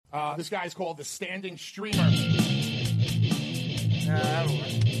This guy's called the Standing Streamer. That'll work.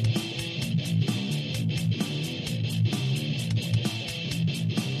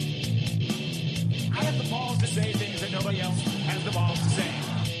 I have the balls to say things that nobody else has the balls to say.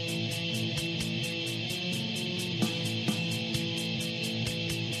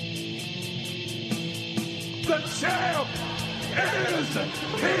 The champ is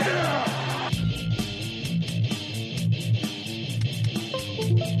here!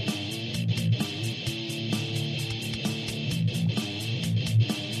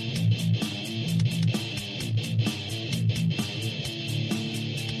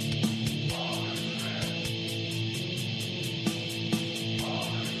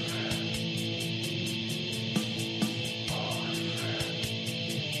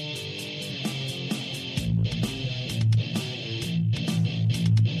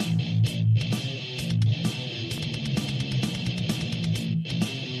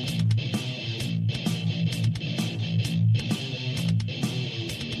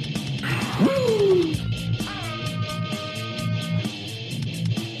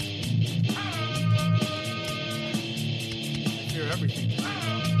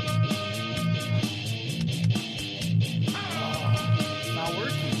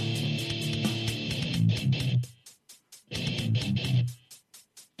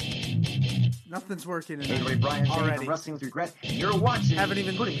 Nothing's working in Hey, Brian already. From Wrestling with Regret. You're watching. Haven't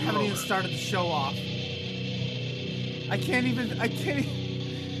even started the show off. I can't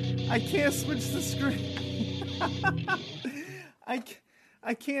switch the screen. I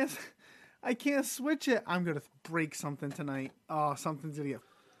can't switch it. I'm gonna break something tonight. Oh, something's gonna get.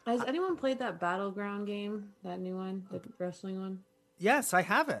 Has anyone played that Battleground game? That new one, the wrestling one? Yes, I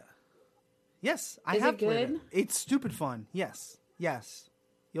have it. Yes, I Is have it good? played it. It's stupid fun. Yes,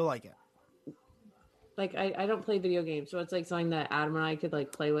 you'll like it. Like I don't play video games, so it's like something that Adam and I could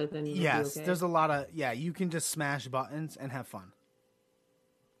like play with and yes, okay. There's a lot of you can just smash buttons and have fun.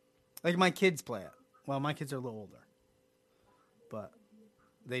 Like my kids play it. Well, my kids are a little older, but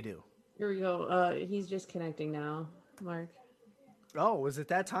they do. Here we go. He's just connecting now, Mark. Oh, was it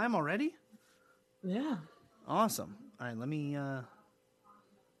that time already? Yeah. Awesome. All right, let me. Oh,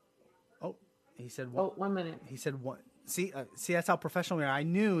 he said. What? Oh, 1 minute. He said what? See, that's how professional we are. I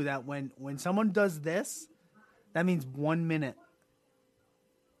knew that when someone does this, that means 1 minute.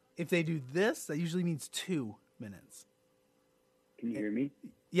 If they do this, that usually means 2 minutes. Can you hear me?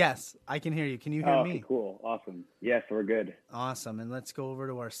 Yes, I can hear you. Can you hear me? Okay, cool. Awesome. Yes, we're good. Awesome. And let's go over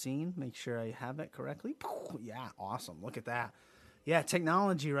to our scene. Make sure I have it correctly. Yeah, awesome. Look at that. Yeah,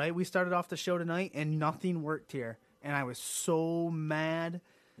 technology, right? We started off the show tonight and nothing worked here. And I was so mad.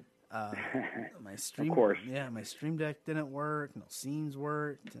 My stream, of course. Yeah, my stream deck didn't work. No scenes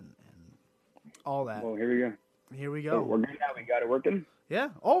worked and all that. Well, here we go. Here we go. So we're good now. We got it working?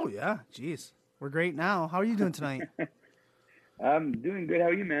 Yeah. Oh, yeah. Jeez. We're great now. How are you doing tonight? I'm doing good. How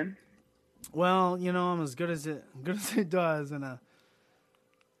are you, man? Well, I'm as good as it does in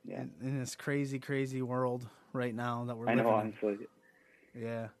this crazy world right now that we're living in. I know, honestly.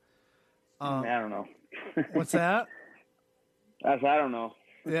 Yeah. I don't know. What's that? I don't know.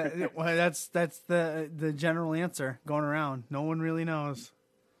 Yeah, well, that's the general answer going around. No one really knows.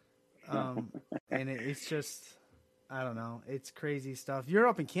 And it's just, I don't know. It's crazy stuff. You're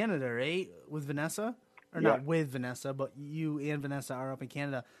up in Canada, right? With Vanessa? Or not with Vanessa, but you and Vanessa are up in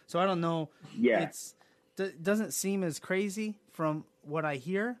Canada. So I don't know. Yeah. Doesn't seem as crazy from what I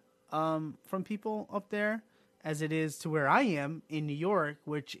hear from people up there as it is to where I am in New York,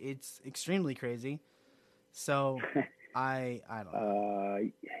 which it's extremely crazy. So I don't know.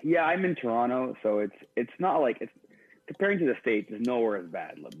 Yeah, I'm in Toronto, so it's not like it's comparing to the States, it's nowhere as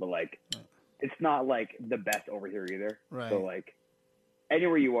bad, but like it's not like the best over here either. Right. So like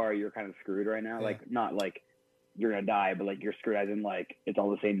anywhere you are, you're kind of screwed right now. Yeah. Like not like you're gonna die, but like you're screwed as in like it's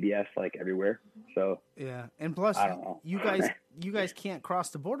all the same BS like everywhere. So yeah, and plus I don't know. you guys can't cross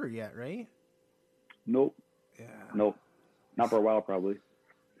the border yet, right? Nope. Yeah. Nope. Not for a while, probably.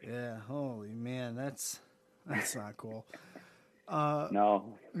 Yeah. Holy man, that's not cool.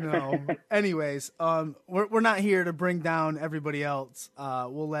 No. Anyways, we're not here to bring down everybody else.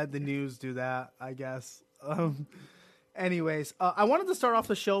 We'll let the news do that, I guess. Anyways, I wanted to start off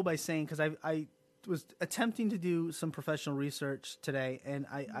the show by saying, because I was attempting to do some professional research today, and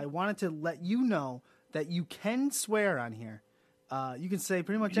I wanted to let you know that you can swear on here. You can say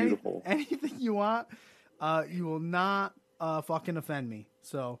pretty much anything you want. You will not fucking offend me.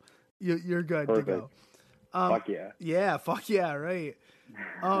 So you're good Perfect. to go. Fuck yeah. Yeah, fuck yeah, right.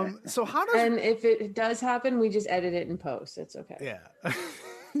 So how does... And if it does happen, we just edit it in post. It's okay. Yeah.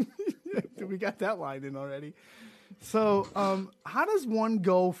 We got that line in already. So, how does one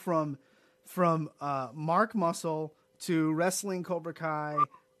go from Mark Muscle to wrestling Cobra Kai,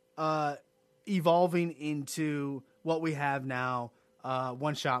 evolving into what we have now,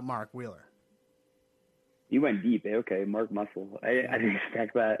 One Shot Mark Wheeler? You went deep. Okay, Mark Muscle. I didn't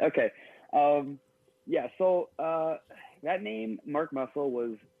expect that. Okay. Yeah, so that name, Mark Muscle,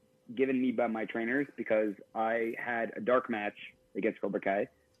 was given me by my trainers because I had a dark match against Cobra Kai.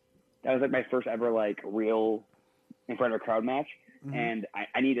 That was like my first ever like real in front of a crowd match. Mm-hmm. And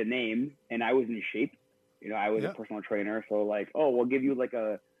I need a name, and I was in shape. You know, I was a personal trainer, so like, oh, we'll give you like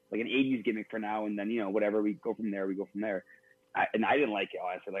an 80s gimmick for now, and then, you know, whatever, we go from there. And I didn't like it,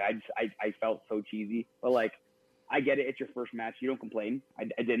 honestly. Like, I felt so cheesy. But like, I get it. It's your first match. You don't complain.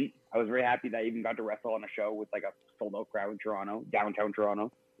 I didn't. I was very happy that I even got to wrestle on a show with like a sold out crowd in Toronto, downtown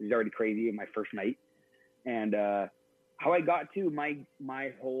Toronto. It was already crazy in my first night. And how I got to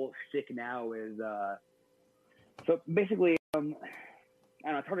my whole shtick now is so basically, I don't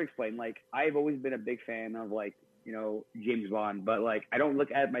know, it's hard to explain. Like, I've always been a big fan of, like, you know, James Bond, but like, I don't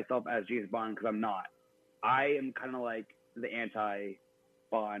look at myself as James Bond because I'm not. I am kind of like the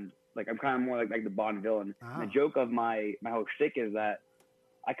anti-Bond. Like, I'm kind of more like the Bond villain. The joke of my whole shtick is that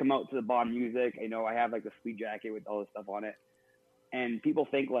I come out to the Bond music. You know, I have like the sweet jacket with all this stuff on it, and people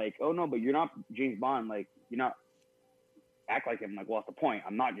think like, oh no, but you're not James Bond. Like, you're not act like him. Like, what's the point?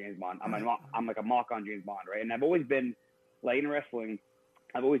 I'm not James Bond. I'm like a mock on James Bond, right? And I've always been like in wrestling.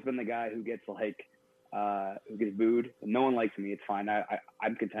 I've always been the guy who gets like who gets booed. No one likes me. It's fine.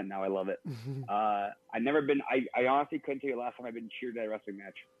 I'm content now. I love it. I've never been. I honestly couldn't tell you last time I've been cheered at a wrestling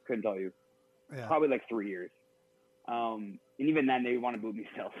match. Couldn't tell you. Yeah. Probably like 3 years. And even then, they want to boo me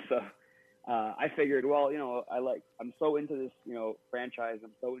still. So I figured, well, you know, I'm so into this, you know, franchise.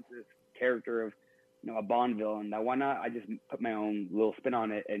 I'm so into this character of, you know, a Bond villain. Now, why not? I just put my own little spin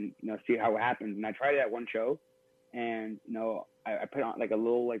on it and, you know, see how it happens. And I tried it at one show, and, you know, I put on like a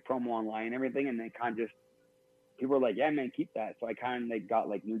little like promo online and everything, and then kind of just people were like, yeah, man, keep that. So I kind of like got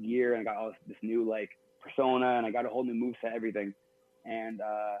like new gear, and I got all this new like persona, and I got a whole new moveset, everything. And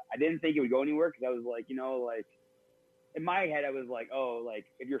I didn't think it would go anywhere because I was like, you know, like in my head, I was like, oh, like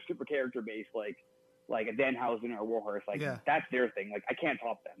if you're super character based, like a Danhausen or a Warhorse, like that's their thing. Like I can't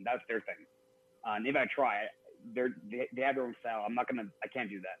top them. That's their thing. And if I try, they have their own style. I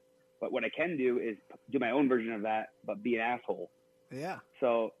can't do that. But what I can do is do my own version of that, but be an asshole. Yeah.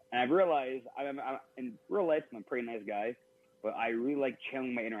 So, and I've realized I'm in real life, I'm a pretty nice guy, but I really like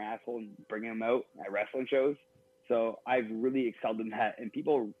channeling my inner asshole and bringing him out at wrestling shows. So I've really excelled in that, and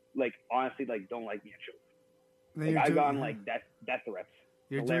people like honestly like don't like me at shows. Like, I've gone like that's the reps.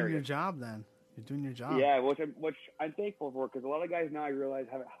 You're hilarious. Doing your job then. You're doing your job. Yeah, which I'm thankful for, because a lot of guys now I realize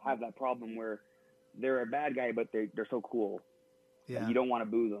have that problem where they're a bad guy, but they're so cool. Yeah. Like, you don't want to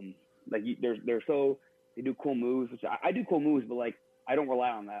boo them. Like they do cool moves, which I do cool moves, but like I don't rely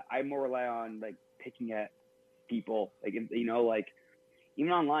on that. I more rely on like picking at people, like, you know, like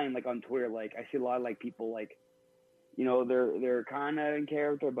even online, like on Twitter, like I see a lot of like people like, you know, they're kind of in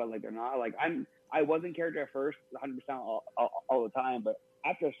character, but like they're not. Like I was in character at first, 100% all the time, but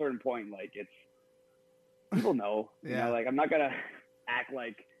after a certain point, like it's people know. Yeah. You know, like I'm not gonna act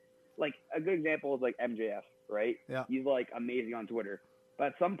like a good example is like MJF, right? Yeah. He's like amazing on Twitter, but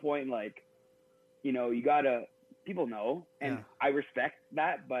at some point, like, you know, people know, and I respect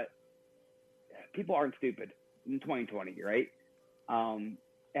that, but people aren't stupid in 2020, right? And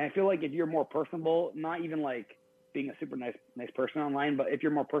I feel like if you're more personable, not even like being a super nice person online, but if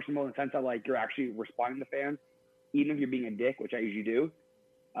you're more personable in the sense that like you're actually responding to fans, even if you're being a dick, which I usually do,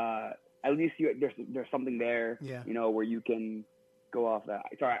 at least there's something there, you know, where you can go off that.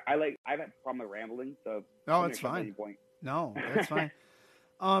 Sorry, I've had a problem with rambling, so no, it's fine. No, that's fine.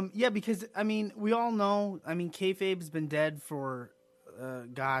 Yeah, because I mean, we all know. I mean, kayfabe's been dead for,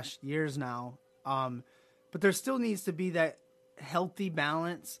 years now. But there still needs to be that healthy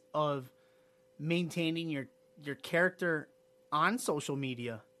balance of maintaining your character on social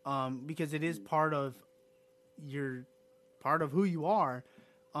media, because it is part of who you are.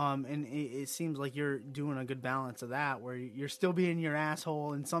 And it seems like you're doing a good balance of that, where you're still being your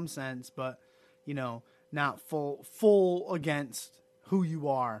asshole in some sense, but, you know, not full against who you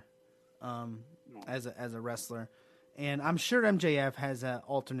are, as a wrestler. And I'm sure MJF has an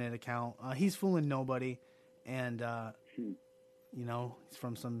alternate account. He's fooling nobody, and you know, he's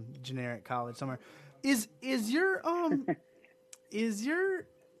from some generic college somewhere. Is your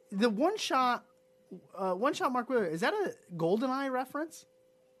the one shot Mark Wheeler, is that a GoldenEye reference?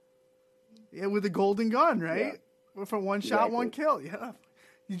 Yeah, with the golden gun, right? Yeah. From one shot, one kill. Yeah.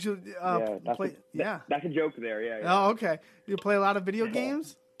 You should play. That's a joke there. Yeah. Oh, okay. You play a lot of video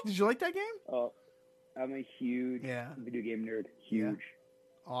games. Did you like that game? I'm a huge video game nerd. Huge.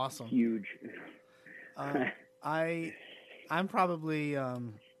 Yeah. Awesome. Huge. I'm probably a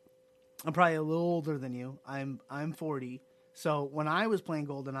little older than you. I'm 40. So when I was playing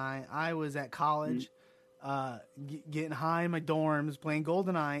GoldenEye, I was at college, getting high in my dorms playing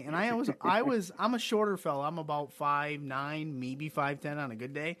GoldenEye, and I'm a shorter fella. I'm about 5'9", maybe 5'10" on a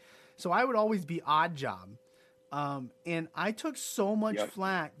good day. So I would always be odd job. And I took so much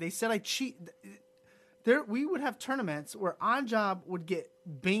flack. They said I cheat. We would have tournaments where odd job would get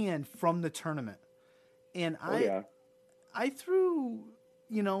banned from the tournament. And I threw,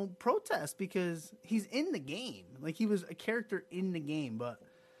 protest because he's in the game. Like, he was a character in the game, but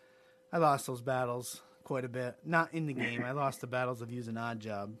I lost those battles quite a bit. Not in the game. I lost the battles of using odd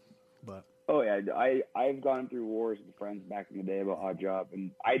job, but. Oh yeah, I've gone through wars with friends back in the day about odd job,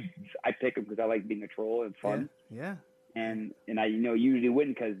 and I pick him because I like being a troll. It's fun. Yeah. And I usually win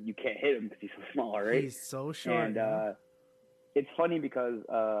because you can't hit him because he's so small, right? He's so short. And it's funny because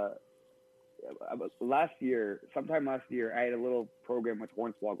sometime last year, I had a little program with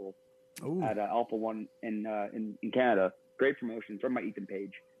Hornswoggle at Alpha One in Canada. Great promotion from my Ethan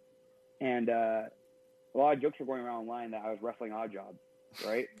page, and a lot of jokes were going around online that I was wrestling odd job.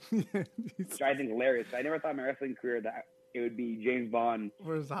 Right? Which I think is hilarious. I never thought in my wrestling career that it would be James Bond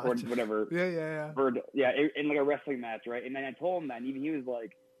or whatever. In like a wrestling match, right? And then I told him that, and even he was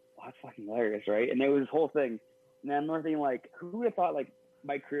like, "Oh, that's fucking hilarious," right? And there was this whole thing. And then I'm thinking, like, who would have thought like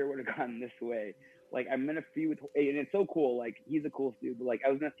my career would have gone this way? Like, I'm in a feud with, and it's so cool. Like, he's the coolest dude. But like, I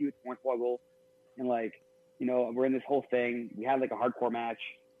was in a feud with Hornswoggle, and like, we're in this whole thing. We had like a hardcore match.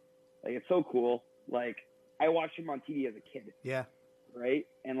 Like, it's so cool. Like, I watched him on TV as a kid. Yeah. Right?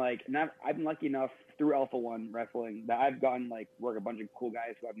 And like, I've been lucky enough through Alpha One Wrestling that I've gotten like work a bunch of cool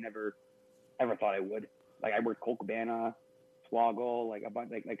guys who I've never ever thought I would. Like, I worked Colt Cabana, Swoggle, like a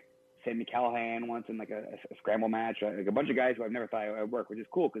bunch like Sammy Callahan once in like a scramble match, like a bunch of guys who I've never thought I'd work, which is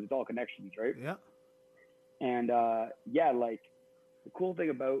cool because it's all connections, right? Yeah. And like the cool thing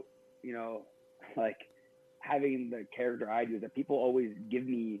about like having the character I do is that people always give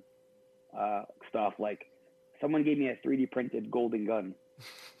me stuff like. Someone gave me a 3D printed golden gun.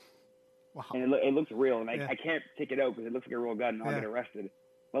 Wow. And it looks real. And I can't take it out because it looks like a real gun and I'll get arrested.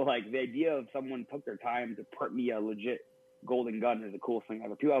 But like the idea of someone took their time to print me a legit golden gun is the coolest thing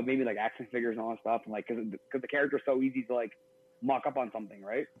ever. People have maybe like action figures and all that stuff. And like, cause the character's so easy to like mock up on something,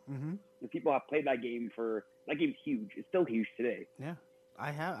 right? Mm-hmm. And people have played that game that game's huge. It's still huge today. Yeah.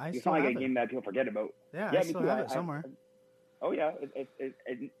 It's not like a game that people forget about. Yeah, I still have it somewhere. Oh yeah.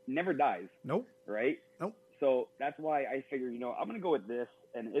 It never dies. Nope. Right? Nope. So that's why I figure, I'm going to go with this.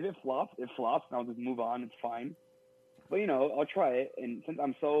 And if it flops, it flops. And I'll just move on. It's fine. But, I'll try it. And since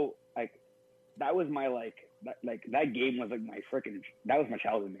I'm so, like, that was my, that game was, like, that was my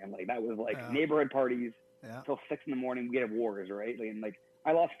childhood, man. Like, that was, like, neighborhood parties till 6 in the morning. We get wars, right? Like, and, like,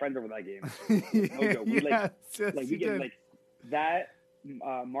 I lost friends over that game. No joke. We get, like, that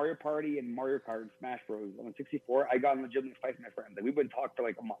Mario Party and Mario Kart and Smash Bros. On 64, I got in legitimate fights with my friends. Like, we wouldn't talk for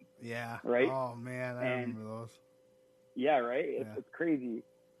like a month. Yeah. Right? Oh, man. I remember those. Yeah, right? It's crazy.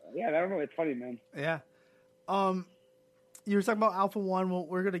 Yeah, I don't know. It's funny, man. Yeah. You were talking about Alpha One. Well,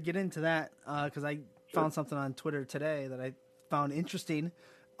 we're going to get into that because I found something on Twitter today that I found interesting.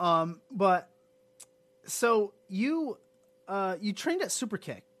 But so you trained at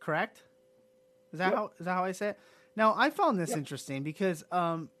Superkick, correct? Is that how I say it? Now, I found this interesting because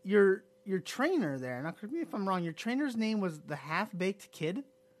your trainer there, now correct me if I'm wrong, your trainer's name was the Half-Baked Kid?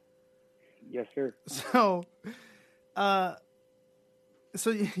 Yes, sir. So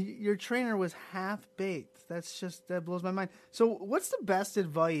your trainer was half-baked. That blows my mind. So what's the best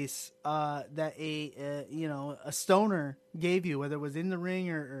advice that a stoner gave you, whether it was in the ring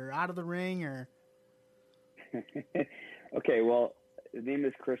or out of the ring? Or Okay, well, his name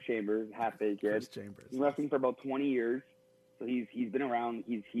is Chris Chambers, Half-Baked Kid. Chris Chambers. He's wrestling for about 20 years, so he's been around.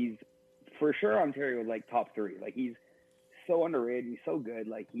 He's for sure Ontario like top 3. Like, he's so underrated. He's so good.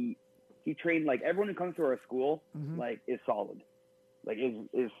 Like, he trained like everyone who comes to our school like is solid. Like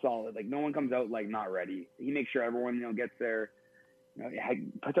is solid. Like, no one comes out like not ready. He makes sure everyone gets there.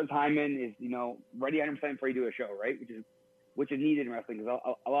 Puts their time in. Is ready 100% before you do a show, right? Which is needed in wrestling because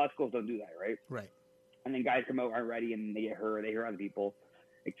a lot of schools don't do that, right? Right. And then guys come out, aren't ready, and they get hurt, they hurt other people,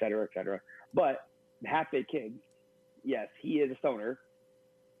 et cetera, et cetera. But the Half-Baked Kid, yes, he is a stoner.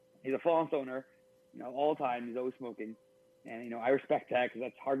 He's a full-on stoner, all the time. He's always smoking. And, I respect that because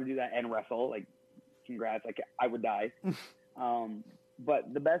that's hard to do that and wrestle. Like, congrats. Like, I would die.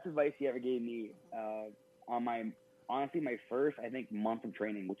 But the best advice he ever gave me on my first, I think, month of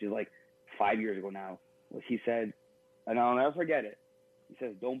training, which is like 5 years ago now, was he said, and I'll never forget it. He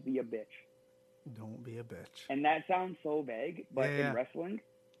says, "Don't be a bitch." Don't be a bitch. And that sounds so vague, but Yeah. in wrestling,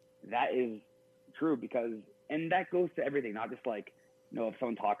 that is true because, and that goes to everything, not just like, if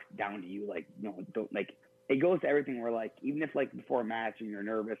someone talks down to you, like, don't, like, it goes to everything where, like, even if, like, before a match and you're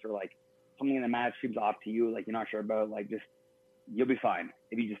nervous or, like, something in the match seems off to you, like, you're not sure about, like, just, you'll be fine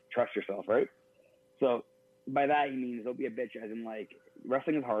if you just trust yourself, right? So by that, he means don't be a bitch, as in, like,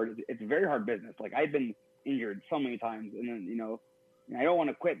 wrestling is hard. It's a very hard business. Like, I've been injured so many times, and then, and I don't want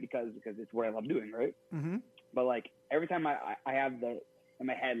to quit because it's what I love doing, right? Mm-hmm. But, like, every time I have in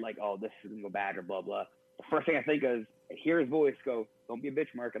my head, like, oh, this is going to go bad or blah, blah, the first thing I think is, I hear his voice go, don't be a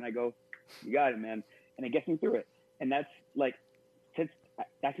bitch, Mark. And I go, you got it, man. And it gets me through it. And that's, like,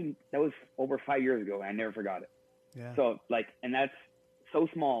 that was over 5 years ago, and I never forgot it. Yeah. So, like, and that's so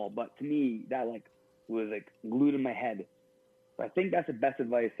small, but to me, that, like, was, like, glued in my head. So I think that's the best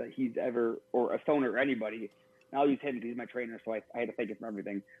advice that he's ever, or a stoner or anybody, and I'll use him because he's my trainer, so I had to thank him for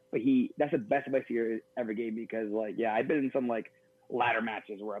everything. But that's the best advice he ever gave me because, like, yeah, I've been in some, like, ladder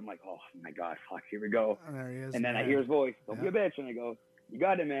matches where I'm like, oh, my God, fuck, here we go. Oh, there he is. And then I hear his voice, don't be a bitch. And I go, you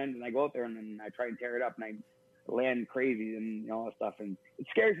got it, man. And I go out there and then I try and tear it up and I land crazy and all that stuff. And it's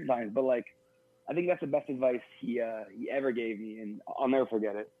scary sometimes, but, like, I think that's the best advice he ever gave me, and I'll never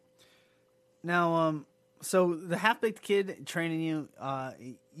forget it. Now, so the Half-Baked Kid training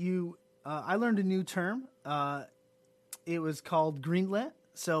you, I learned a new term. It was called greenlit.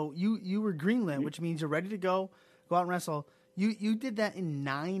 So you were greenlit, which means you're ready to go out and wrestle. You did that in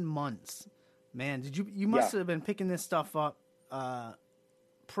 9 months, man. You must have been picking this stuff up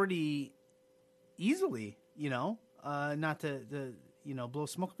pretty easily, not to blow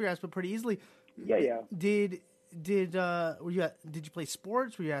smoke up your ass, but pretty easily. Yeah. Did you play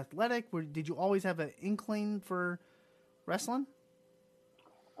sports? Were you athletic? Did you always have an inkling for wrestling?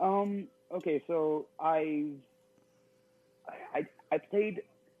 Okay, so I played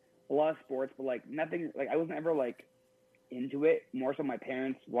a lot of sports, but, like, nothing, like, I wasn't ever, like, into it. More so my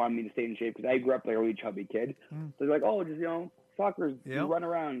parents wanted me to stay in shape because I grew up like a really chubby kid. So they're like, oh, just, soccer, you run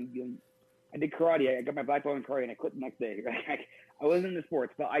around. I did karate. I got my black belt in karate and I quit the next day. I wasn't into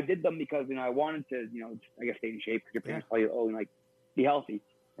sports, but I did them because, I wanted to, I guess stay in shape because your parents tell you, like, be healthy,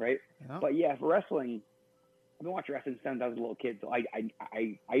 right? Yeah. But yeah, for wrestling, I've been watching wrestling since I was a little kid. So I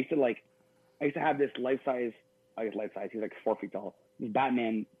used to have this life-size, he was like 4 feet tall, this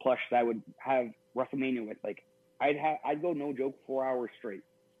Batman plush that I would have WrestleMania with. Like, I'd go, no joke, 4 hours straight.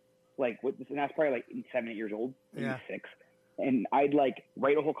 Like, with this, and that's probably like 7, 8 years old, maybe 6. And I'd, like,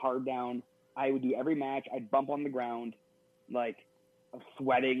 write a whole card down. I would do every match. I'd bump on the ground, like,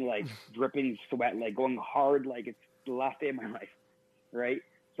 sweating, like, dripping sweat, like, going hard, like it's the last day of my life, right?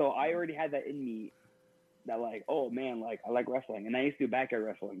 So I already had that in me that, like, oh, man, like, I like wrestling. And I used to do backyard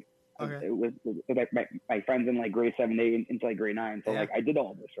wrestling. Okay. It was like my friends in, like, grade 7, 8, into, like, grade 9. So, like, I did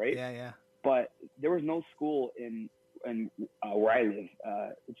all this, right? Yeah. But there was no school in where I live,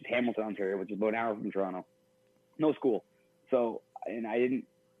 which is Hamilton, Ontario, which is about an hour from Toronto. No school. So, and I didn't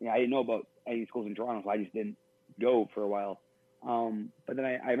know about any schools in Toronto, so I just didn't go for a while. But then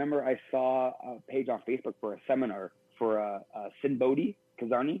I remember I saw a page on Facebook for a seminar for Sinbodi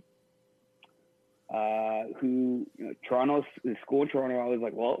Kazarni, who, Toronto's the school in Toronto. I was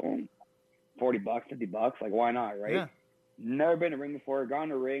like, well, $40, $50, like, why not, right? Yeah. Never been in a ring before, got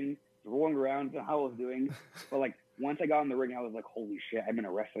in a ring, rolling around, didn't know how I was doing. But, like, once I got in the ring, I was like, holy shit, I'm in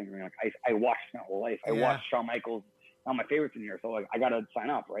a wrestling ring. Like, I watched my whole life. I watched Shawn Michaels, all my favorites in here. So, like, I got to sign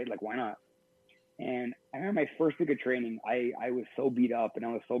up, right? Like, why not? And I remember my first week of training, I was so beat up and I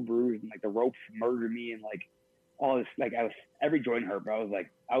was so bruised, and, like, the ropes murdered me, and, like, all this, like, every joint hurt, but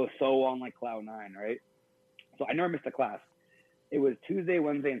I was so on, like, cloud 9, right? So I never missed a class. It was Tuesday,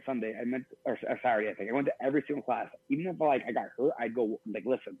 Wednesday, and Sunday. Or Saturday, I think. I went to every single class. Even if, like, I got hurt, I'd go, like,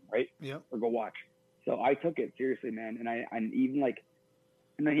 listen, right? Yep. Or go watch. So I took it seriously, man. And even, like,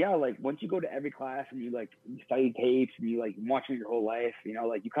 and then, like, once you go to every class and you, like, study tapes and you, like, watching your whole life,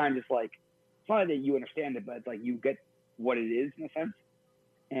 like, you kind of just, like, it's not that you understand it, but it's like you get what it is in a sense.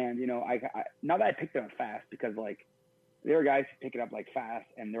 And, I now that I picked it up fast, because, like, there are guys who pick it up, like, fast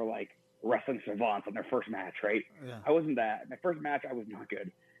and they're, like, wrestling savants on their first match, right? Yeah. I wasn't that. My first match, I was not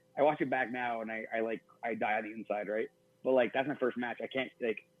good. I watch it back now and I die on the inside, right? But, like, that's my first match. I can't,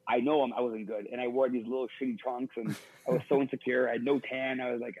 like, I know I wasn't good. And I wore these little shitty trunks and I was so insecure. I had no tan.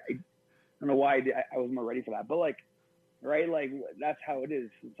 I was like, I don't know why I wasn't more ready for that. But, like, right, like, that's how it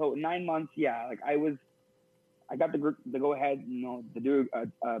is. So 9 months, like, I got the go ahead, to do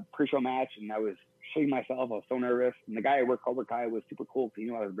a pre-show match, and I was shitting myself. I was so nervous. And the guy I worked, Cobra Kai, was super cool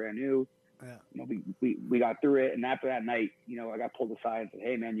because, I was brand new. Yeah. We got through it. And after that night, I got pulled aside and said,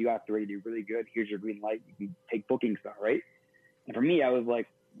 hey, man, you got through it. You did really good. Here's your green light. You can take bookings now, right? And for me, I was like,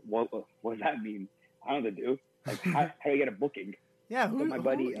 what does that mean? I don't know what to do. Like, how do you get a booking? Yeah, my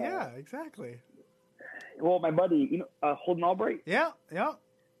buddy, yeah, exactly. Well, my buddy, Holden Albright. Yeah.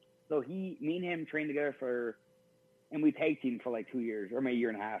 So me and him trained together and we tag teamed for like 2 years or maybe a year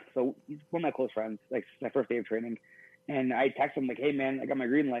and a half. So he's one of my close friends. Like my first day of training, and I texted him like, "Hey man, I got my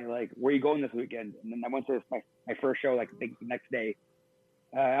green light. Like, where are you going this weekend?" And then I went to my first show like the next day.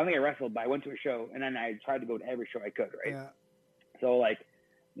 I don't think I wrestled, but I went to a show, and then I tried to go to every show I could. Right. Yeah. So like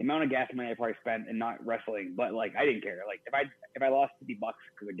the amount of gas money I probably spent in not wrestling, but like I didn't care. Like if I lost $50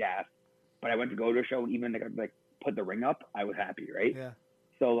 because of gas, but I went to go to a show and even like put the ring up, I was happy. Right. Yeah.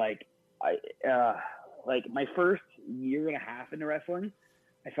 So like like my first year and a half into wrestling,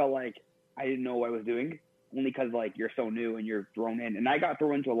 I felt like I didn't know what I was doing, only because like you're so new and you're thrown in. And I got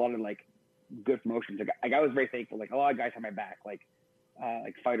thrown into a lot of like good promotions. Like I was very thankful. Like a lot of guys had my back, like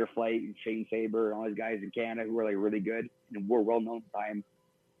Fight or Flight and Shane Saber and all these guys in Canada who were like really good and were well known at the time,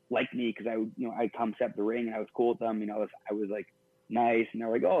 liked me because I'd come step the ring and I was cool with them. I was like nice, and they're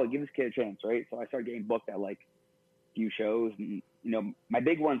like, oh, give this kid a chance, right? So I started getting booked at like few shows, and my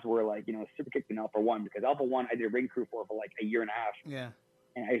big ones were like Super Kick and Alpha One, because Alpha One I did ring crew for like a year and a half. Yeah.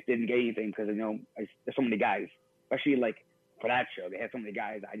 And I just didn't get anything because there's so many guys, especially like for that show they had so many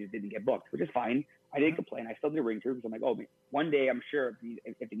guys. I just didn't get booked, which is fine. I didn't complain. I still did ring crew because I'm like, oh, one day I'm sure if you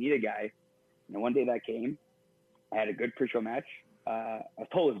need a guy. One day that came, I had a good pre-show match. I was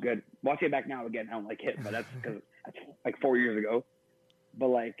told it was good. Watching it back now again, I don't like it, but that's because that's like 4 years ago. But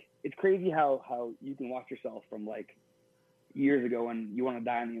like, it's crazy how you can watch yourself from like years ago and you want to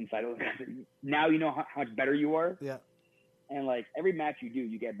die on the inside. Now you know how much better you are. Yeah. And like every match you do,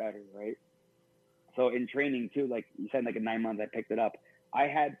 you get better, right? So in training too, like you said, like in 9 months, I picked it up. I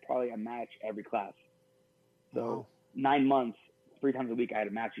had probably a match every class. So Wow. 9 months, 3 times a week, I had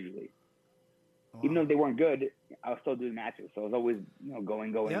a match usually. Wow. Even though they weren't good, I was still doing matches. So I was always,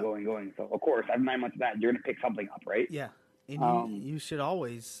 going. So of course, after 9 months of that, you're gonna pick something up, right? Yeah. And you should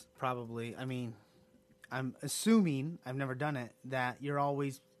always probably, I mean, I'm assuming, I've never done it, that you're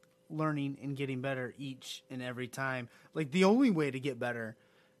always learning and getting better each and every time. Like the only way to get better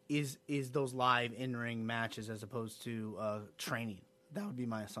is those live in-ring matches as opposed to training. That would be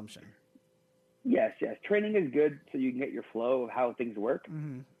my assumption. Yes. Training is good so you can get your flow of how things work.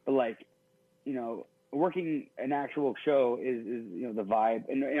 Mm-hmm. But like, working an actual show is the vibe.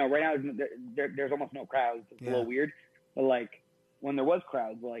 And right now there's almost no crowds. It's a little weird. But like when there was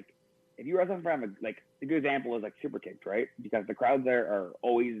crowds, like if you wrestle in front of a good example is like Super Kicked, right? Because the crowds there are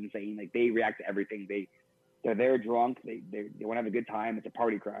always insane. Like they react to everything. They're there drunk. They want to have a good time. It's a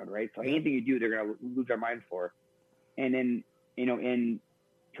party crowd, right? So anything you do, they're gonna lose their minds for. And then in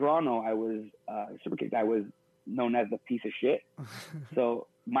Toronto, I was Super Kicked. I was known as the piece of shit. So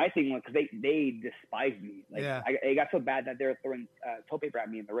my thing was because they despised me. Like it got so bad that they were throwing toilet paper at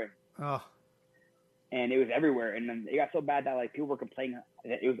me in the ring. Oh. And it was everywhere. And then it got so bad that like people were complaining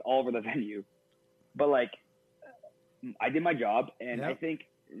that it was all over the venue. But like I did my job, and I think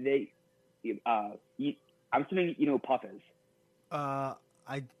I'm assuming Puff is. I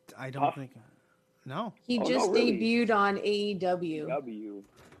don't Puff? think. No. He Oh, just no, really? debuted on AEW. W.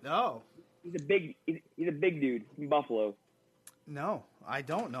 No. He's a big dude from Buffalo. No, I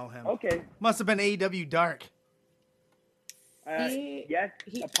don't know him. Okay. Must have been AEW Dark. Yes,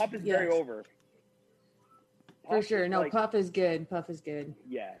 Puff is very over. For Puff sure. is No, like- Puff is good. Puff is good.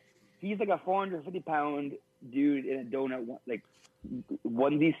 Yeah. He's like a 450-pound dude in a donut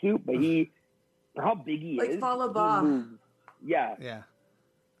onesie suit, but for how big he Like is, Fallah he Bahh. moves. Yeah. Yeah.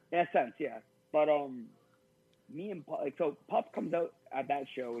 In a sense, yeah. But me and Puff, so Puff comes out at that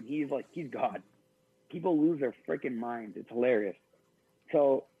show and he's God. People lose their freaking minds. It's hilarious.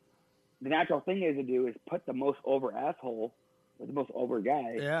 So the natural thing is to do is put the most over asshole with the most over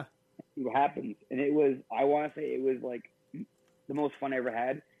guy. Yeah. See what happens. And I want to say it was like the most fun I ever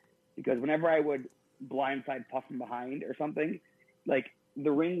had, because whenever I would blindside Puff from behind or something, like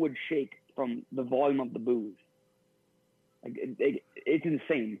the ring would shake from the volume of the boos. Like it's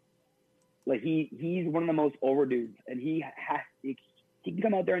insane. Like he's one of the most over dudes, and he can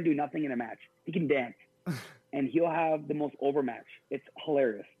come out there and do nothing in a match. He can dance, and he'll have the most over match. It's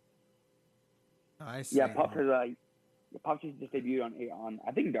hilarious. I see. Yeah, Puff just debuted on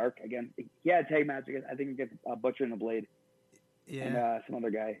I think Dark again. He had a tag match against, I think against Butcher and the Blade. Yeah. And some other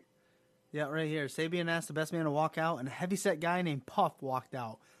guy. Yeah, right here. Sabian asked the best man to walk out, and a heavyset guy named Puff walked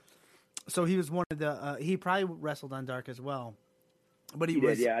out. So he was one of the. He probably wrestled on Dark as well, but he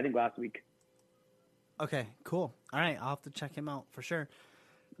was. Did, yeah, I think last week. Okay, cool. All right, I'll have to check him out for sure.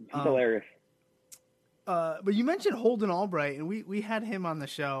 He's hilarious. But you mentioned Holden Albright, and we had him on the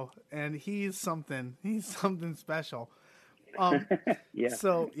show, and he's something. He's something special. Yeah.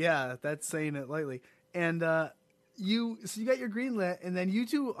 So yeah, that's saying it lightly. And you got your greenlit, and then you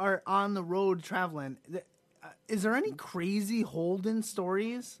two are on the road traveling. Is there any crazy Holden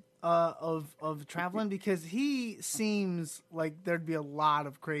stories of traveling? Because he seems like there'd be a lot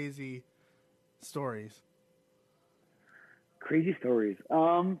of crazy stories. Crazy stories.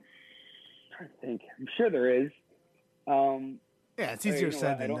 I'm trying to think. I'm sure there is. Yeah, it's easier you know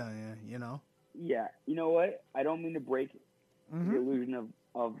said what? than done. Yeah, you know. Yeah. You know what? I don't mean to break the illusion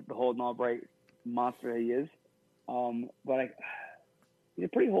of the Holden Albright monster he is. But he's a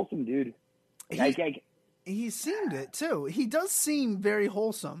pretty wholesome dude. He seemed it too. He does seem very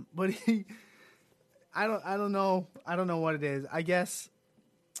wholesome, but I don't know what it is. I guess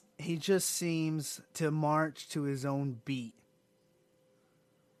he just seems to march to his own beat.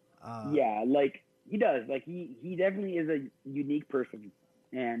 Yeah, like he does. Like he definitely is a unique person,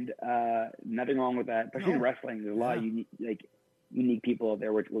 and nothing wrong with that. Especially in wrestling, there's a lot of unique people out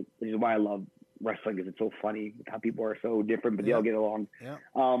there, which is why I love wrestling, because it's so funny how people are so different, but they all get along. Yeah.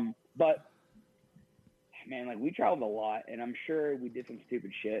 But man, like we traveled a lot, and I'm sure we did some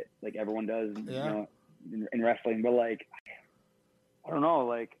stupid shit, like everyone does, you know, in wrestling. But like, I don't know.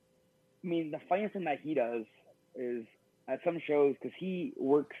 Like, I mean, the funniest thing that he does is at some shows, because he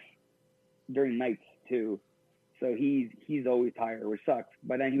works during nights too, so he's always tired, which sucks.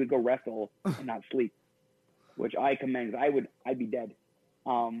 But then he would go wrestle and not sleep, which I commend. I'd be dead.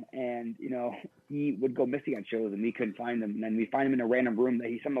 And you know, he would go missing on shows, and we couldn't find him. And then we find him in a random room that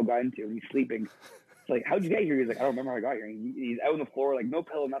he somehow got into, and he's sleeping. It's like, how'd you get here? He's like, I don't remember how I got here. He's out on the floor, like no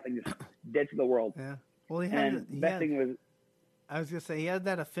pillow, nothing, just dead to the world. Yeah. Well, thing was, I was gonna say he had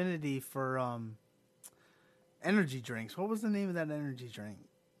that affinity for energy drinks. What was the name of that energy drink?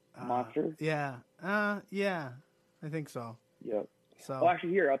 Monster. Yeah. Yeah. I think so. Yeah. So. Well,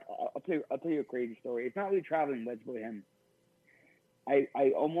 actually, here I'll tell you a crazy story. It's not really traveling, but it's really him.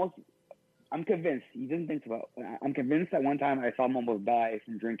 I'm convinced he doesn't think about. I'm convinced that one time I saw him almost die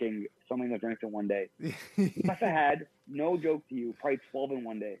from drinking so many drinks in one day. He must have had, no joke to you, probably 12 in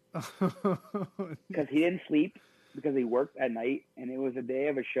one day, because he didn't sleep because he worked at night, and it was a day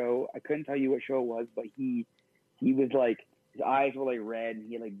of a show. I couldn't tell you what show it was, but he was like, his eyes were like red, and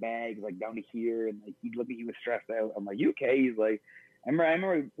he had like bags like down to here, and like he'd look at, he was stressed out. I'm like, you okay? He's like, I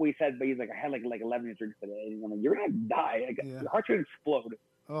remember what he said, but he's like, I had like 11 drinks today, and I'm like, you're gonna die, like, your heart's gonna explode.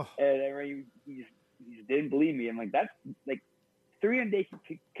 Oh. And I remember he just didn't believe me. I'm like, that's like 3 in a day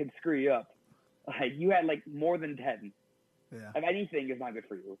can screw you up. Like, you had like more than 10. Yeah. If anything is not good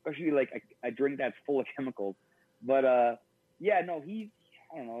for you, especially like a drink that's full of chemicals. But yeah, no, I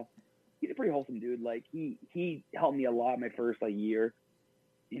don't know. He's a pretty wholesome dude. Like he helped me a lot my first like year,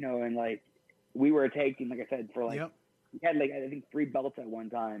 you know, and like we were a tag team, like I said, for like we had like I think 3 belts at one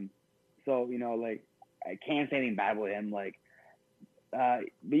time. So, you know, like I can't say anything bad with him. Like, but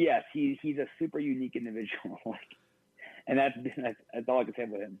yes, he's a super unique individual. Like, and that's all I can say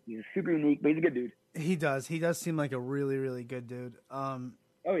about him. He's super unique, but he's a good dude. He does seem like a really, really good dude.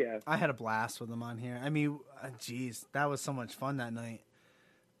 Oh yeah, I had a blast with him on here. I mean, geez, that was so much fun that night.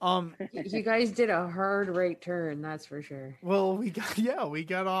 You guys did a hard right turn, that's for sure. Well, we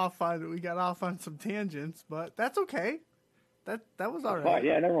got off on some tangents, but that's okay. That was all right. Fine.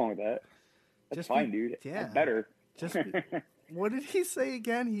 Yeah, nothing wrong with that. That's fine, dude. Yeah, that's better. What did he say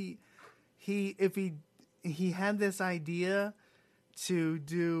again? If he had this idea to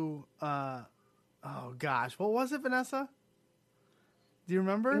do oh gosh, what was it, Vanessa? Do you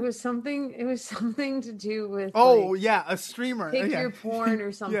remember? It was something to do with a streamer. Pick your porn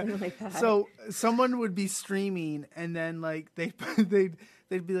or something like that. So someone would be streaming, and then like they'd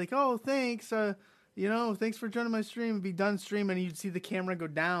be like, "Oh, thanks, thanks for joining my stream." And be done streaming, and you'd see the camera go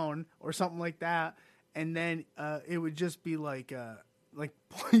down or something like that, and then it would just be like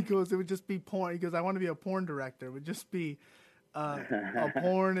he goes, it would just be porn. He goes, "I want to be a porn director." It would just be a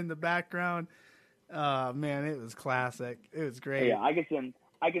porn in the background. Man, it was classic. It was great. Yeah, I can see him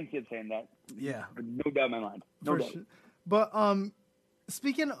saying that. Yeah, no doubt in my mind. No doubt. Sure. But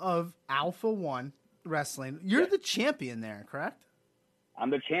speaking of Alpha One Wrestling, you're the champion there, correct? I'm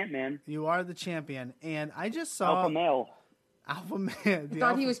the champ, man. You are the champion, and I just saw Alpha male. Alpha man. I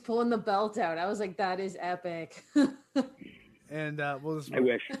thought he was pulling the belt out. I was like, that is epic. And I wish.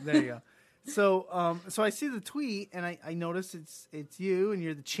 There you go. So I see the tweet, and I notice it's you, and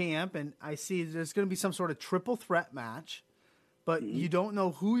you're the champ, and I see there's going to be some sort of triple threat match, but you don't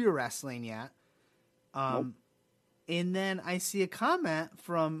know who you're wrestling yet. Nope. And then I see a comment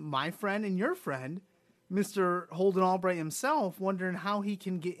from my friend and your friend, Mr. Holden Albright himself, wondering how he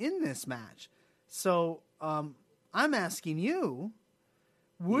can get in this match. So I'm asking you,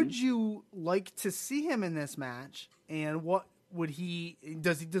 would you like to see him in this match? and what does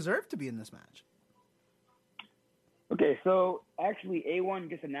he deserve to be in this match? Okay, so actually A1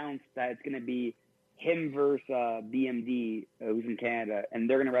 just announced that it's going to be him versus BMD, who's in Canada, and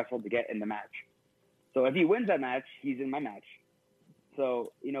they're going to wrestle to get in the match. So if he wins that match, he's in my match.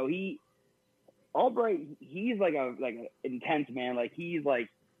 So, you know, Albright, he's like a intense man. Like,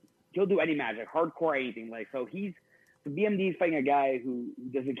 he'll do any match, like hardcore anything. Like, so BMD is fighting a guy who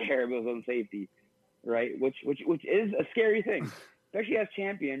doesn't care about his own safety, right? Which is a scary thing, especially as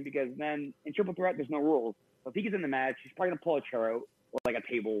champion, because then in triple threat, there's no rules. So if he gets in the match, he's probably going to pull a chair out, or like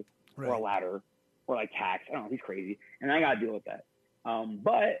a table, or a ladder, or like tacks. I don't know, he's crazy. And I got to deal with that.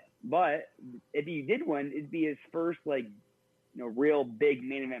 But if he did win, it'd be his first, like, you know, real big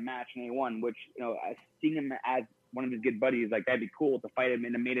main event match in A1, which, you know, seeing him as one of his good buddies, like, that'd be cool to fight him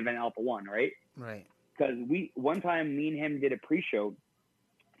in the main event Alpha One, right? Right. Because one time, me and him did a pre-show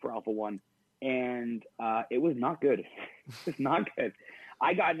for Alpha One, and it was not good. It was not good.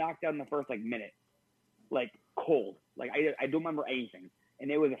 I got knocked out in the first, like, minute. Like, cold. Like, I don't remember anything. And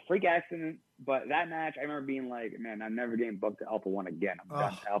it was a freak accident, but that match, I remember being like, man, I'm never getting booked to Alpha One again. I'm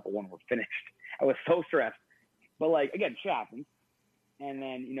done. Alpha One, we're finished. I was so stressed. But, like, again, shit happens. And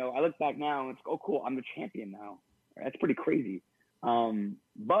then, you know, I look back now and it's, oh, cool, I'm the champion now. That's pretty crazy.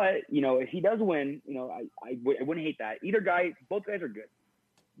 But, you know, if he does win, you know, I wouldn't hate that. Both guys are good.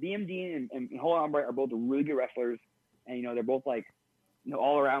 BMD and Hole Albright are both really good wrestlers. And, you know, they're both, like, you know,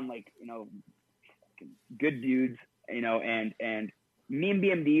 all around, like, you know, good dudes, you know, and me and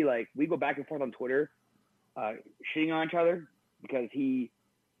BMD, like, we go back and forth on Twitter, shitting on each other, because he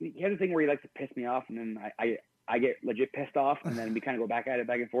has a thing where he likes to piss me off, and then I get legit pissed off, and then we kind of go back at it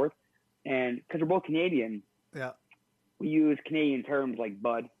back and forth. And because we're both Canadian, we use Canadian terms like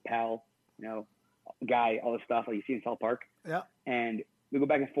bud, pal, you know, guy, all this stuff like you see in South Park. Yeah. And we go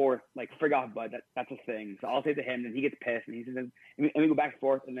back and forth, like, frig off, bud. That's a thing. So I'll say to him, and he gets pissed, and he says, and we go back and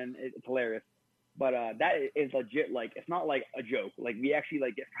forth, and then it's hilarious. But that is legit. Like, it's not like a joke. Like, we actually,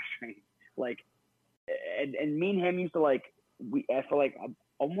 like, get frustrated. Like, and me and him used to, like, for like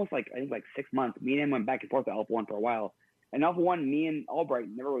almost like, I think, like 6 months, me and him went back and forth to Alpha One for a while. And Alpha One, me and Albright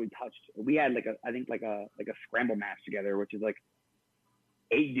never really touched. We had like a scramble match together, which is like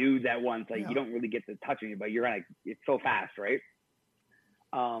 8 dudes at once. Like, you don't really get to touch anybody. You're like, it's so fast, right?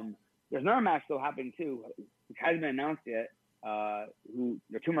 There's another match still happening too, which hasn't been announced yet. Who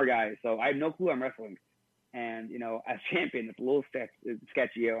there are 2 more guys, so I have no clue I'm wrestling. And, you know, as champion, it's a little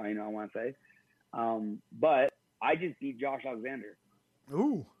sketchy, I want to say. But I just beat Josh Alexander.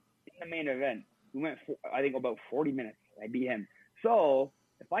 Ooh. In the main event. We went, I think, about 40 minutes. I beat him. So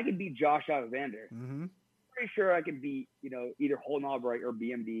if I could beat Josh Alexander, I'm pretty sure I could beat, you know, either Holden Albright or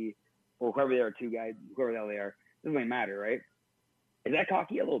BMD or whoever they are, 2 guys, whoever the hell they are. Doesn't really matter, right? Is that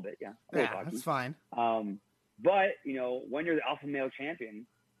cocky? A little bit, yeah. That's fine. But, you know, when you're the alpha male champion,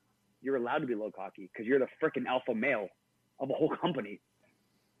 you're allowed to be a little cocky because you're the freaking alpha male of a whole company,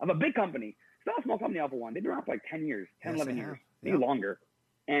 of a big company. It's not a small company, Alpha One. They've been around for like 10 years, 11 years, maybe longer.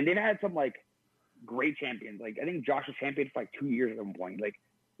 And they've had some, like, great champions. Like, I think Josh was champion for like 2 years at one point. Like,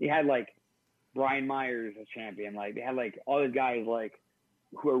 they had, like, Brian Myers as champion. Like, they had, like, all these guys, like,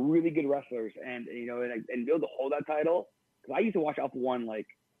 who are really good wrestlers. And, you know, and be able to hold that title. Because I used to watch Alpha One, like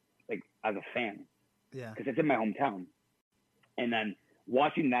as a fan. Yeah. Because it's in my hometown. And then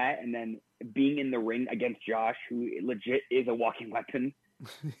watching that and then being in the ring against Josh, who legit is a walking weapon.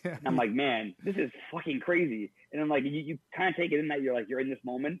 And I'm like, man, this is fucking crazy. And then, like, you kind of take it in that you're in this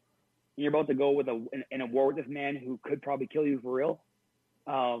moment and you're about to go in a war with this man who could probably kill you for real.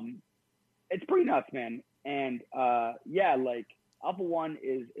 It's pretty nuts, man. And yeah, like, Alpha One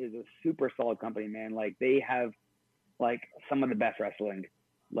is a super solid company, man. Like, they have, like, some of the best wrestling,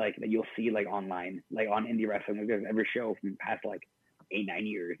 like, that you'll see, like, online, like, on indie wrestling. Like, there's every show from the past, like, 8-9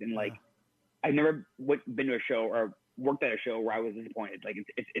 years. And, like, I've never been to a show or worked at a show where I was disappointed. Like,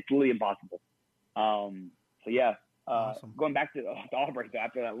 it's really impossible. So yeah, awesome. Going back to Albright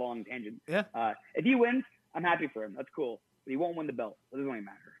after that long tangent. Yeah. If he wins, I'm happy for him. That's cool. But he won't win the belt. It doesn't really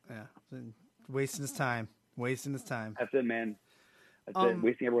matter. Yeah. Wasting his time. That's it, man. That's it.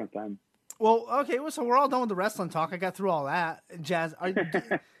 Wasting everyone's time. Well, okay. So we're all done with the wrestling talk. I got through all that. Jazz,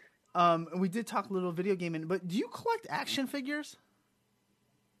 we did talk a little video gaming, but do you collect action figures?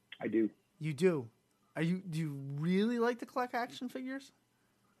 I do. You do? Do you really like to collect action figures?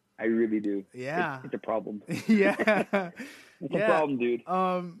 I really do. Yeah. It's a problem. Yeah. It's a problem, dude.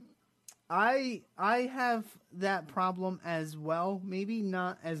 I have that problem as well. Maybe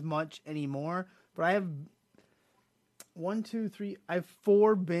not as much anymore, but I have I have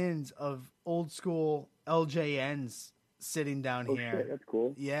 4 bins of old school LJNs sitting down here. Shit, that's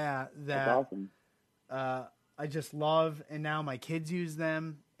cool. Yeah. That's awesome. I just love, and now my kids use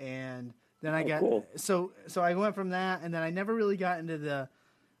them, and then I got cool. so I went from that, and then I never really got into the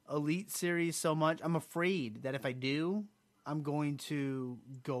Elite series so much. I'm afraid that if I do, I'm going to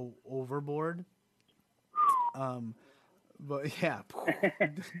go overboard. But yeah,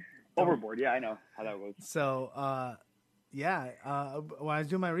 Overboard. Yeah, I know how that goes. so when I was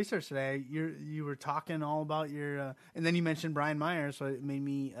doing my research today, you were talking all about your, and then you mentioned Brian Myers, so it made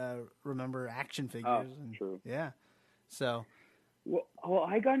me remember action figures. Oh, true. Yeah, so Well,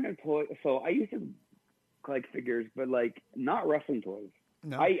 I got into toys. So I used to collect figures, but like not wrestling toys.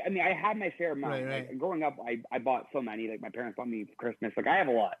 no, I mean, I had my fair amount. Right. Like, growing up, I bought so many. Like my parents bought me for Christmas. Like I have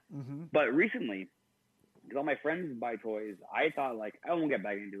a lot. mm-hmm. But recently, because all my friends buy toys, I thought like I won't get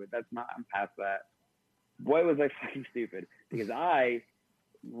back into it. I'm past that. Boy, was I fucking stupid because I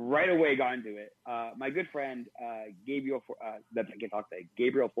right away got into it. My good friend Gabriel, that's I can't talk today.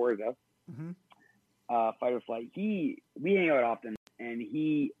 Gabriel Forza, Mm-hmm. Fight or Flight. We hang out often, and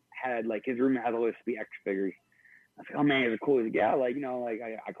he had like his roommate has all those sweet action figures. I was like, oh man, it's cool. He's like, yeah, like like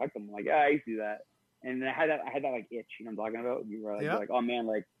I collect them. I'm like, yeah, I used to do that. And then I had that like itch, what I'm talking about. You were like, oh man,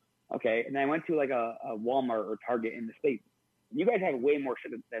 like okay. And then I went to like a Walmart or Target in the States. You guys have way more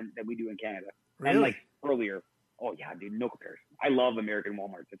shit than we do in Canada. Really? And like earlier, oh yeah, dude, no comparison. I love American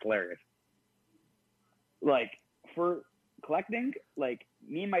Walmart. It's hilarious. Like for collecting, like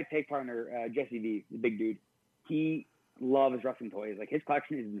me and my take partner Jesse V, the big dude, he loves wrestling toys. Like his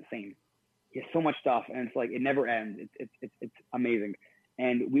collection is insane. He has so much stuff, and it's like it never ends. It's amazing.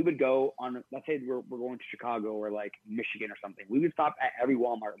 And we would go on. Let's say we're going to Chicago or like Michigan or something. We would stop at every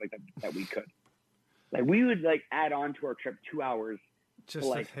Walmart like that we could. Like we would like add on to our trip 2 hours. Just to,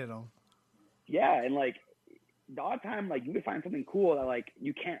 like, hit them. Yeah, and like the odd time, like you could find something cool that like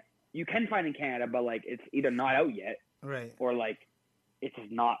you can find in Canada, but like it's either not out yet, Right. or like it's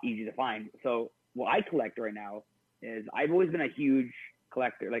just not easy to find. So what I collect right now is I've always been a huge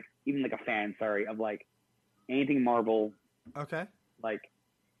collector, like even like a fan, sorry, of like anything Marvel, Okay. like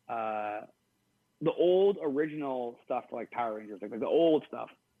the old original stuff like Power Rangers, like the old stuff.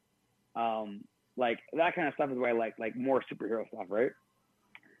 Like that kind of stuff is what I like more superhero stuff, right?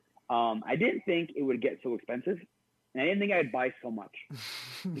 I didn't think it would get so expensive, and I didn't think I'd buy so much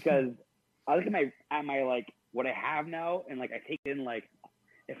because I look at my like what I have now, and like I take in like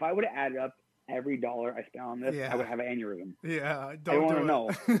if I would have added up every dollar I spent on this, Yeah. I would have an aneurysm. Yeah. I Don't want to do know.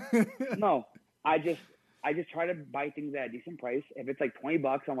 it. No, I just try to buy things at a decent price. If it's like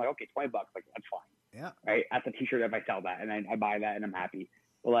 $20, I'm like, okay, $20, like that's fine. Yeah. Right? That's a t-shirt if I sell that, and I buy that, and I'm happy.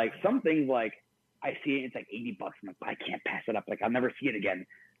 But like some things, like I see it, it's like $80. I'm like, I can't pass it up. Like I'll never see it again,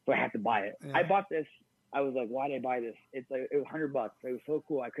 so I have to buy it. Yeah. I bought this. I was like, why did I buy this? It's like it was $100. It was so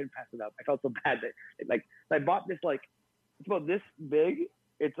cool. I couldn't pass it up. I felt so bad that like I bought this like it's about this big.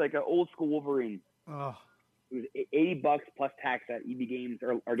 It's like an old school Wolverine. Oh. It was $80 plus tax at EB Games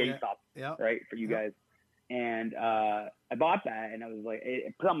or GameStop, Yeah. right, for you Yeah. guys. And I bought that, and I was like,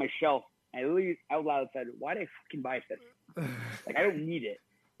 it put it on my shelf. And I literally out loud said, why did I fucking buy this? Like, I don't need it.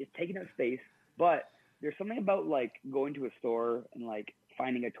 It's taking up space. But there's something about, like, going to a store and, like,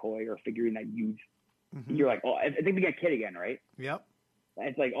 finding a toy or figurine that Mhm. you're like, oh, I think we got a kid again, right? Yep.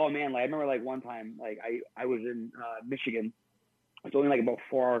 It's like, oh, man, like, I remember, like, one time, like, I was in Michigan. It's only, like, about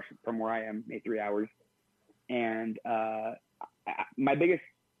 4 hours from where I am, maybe 3 hours. And my biggest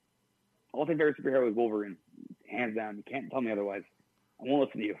all-time favorite superhero is Wolverine, hands down. You can't tell me otherwise. I won't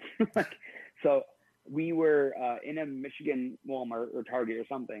listen to you. So we were in a Michigan Walmart or Target or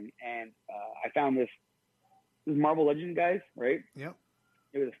something, and I found this Marvel Legends guys, right? Yep.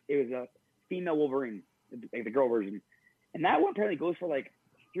 It was a female Wolverine, like the girl version, and that one apparently goes for like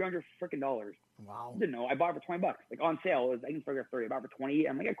 $300 freaking dollars. Wow. I didn't know. I bought it for $20, like on sale. It was, I think for $30. I bought it for $20.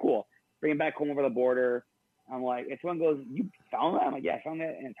 I'm like, yeah, cool. Bring it back home over the border. I'm like, if someone goes, you found that? I'm like, yeah, I found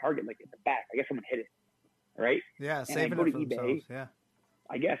that in Target, like in the back. I guess someone hit it, right? Yeah. I Saving go it to for eBay. themselves. Yeah.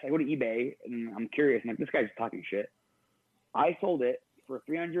 I guess I go to eBay and I'm curious. I'm like, this guy's talking shit. I sold it for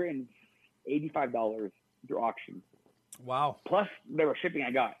 $385 through auction, Wow. plus there was shipping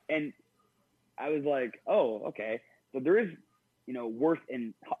I got, and I was like, oh, okay. So there is, worth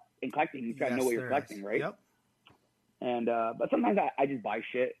in collecting. You gotta know what you're collecting, right? Yep. And but sometimes I just buy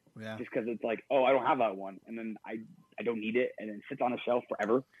shit Yeah. just because it's like, oh, I don't have that one, and then I don't need it, and then it sits on a shelf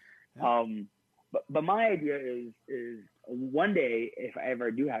forever. Yeah. But my idea is one day if I ever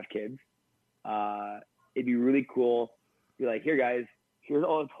do have kids, it'd be really cool to be like, here guys, here's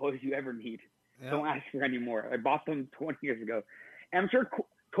all the toys you ever need. Yep. Don't ask for any more. I bought them 20 years ago, and I'm sure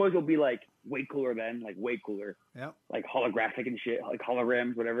toys will be like way cooler then, like way cooler, Yep. like holographic and shit, like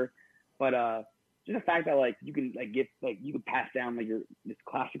holograms, whatever. But just the fact that you can pass down this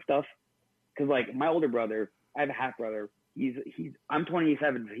classic stuff, because my older brother, I have a half brother. I'm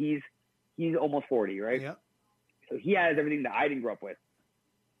 27. So he's almost 40, right? Yep. So he has everything that I didn't grow up with,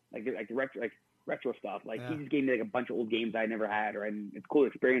 like the retro stuff. Like he just gave me like a bunch of old games I never had, and it's cool to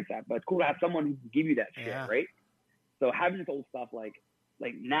experience that. But it's cool to have someone who can give you that shit, right? So having this old stuff, like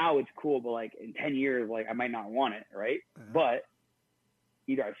now it's cool, but like in 10 years, like I might not want it, right? But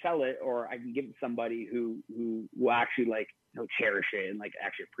either I sell it or I can give it to somebody who will actually like cherish it and like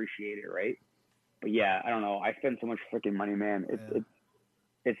actually appreciate it, right? But yeah, I don't know. I spend so much freaking money, man.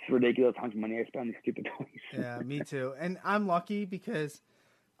 It's ridiculous how much money I spend on these stupid toys. Yeah, me too. And I'm lucky because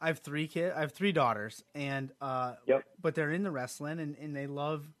I have 3 kids. I have 3 daughters, and but they're in the wrestling, and they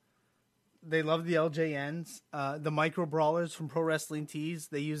love the LJNs, the micro brawlers from Pro Wrestling Tees.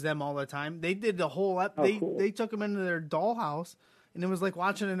 They use them all the time. They did the whole cool. They took them into their dollhouse, and it was like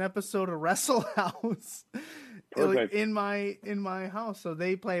watching an episode of Wrestle House. Like in my house. So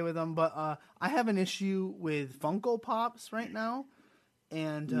they play with them, but I have an issue with Funko Pops right now.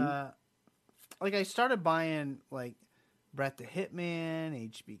 And like I started buying like Bret the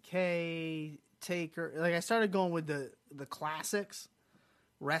Hitman, HBK, Taker. Like I started going with the classics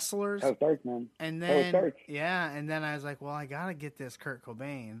wrestlers. How it starts, man. And then and then I was like, well, I gotta get this Kurt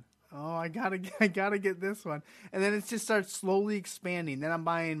Cobain. Oh, I gotta get this one. And then it just starts slowly expanding. Then I'm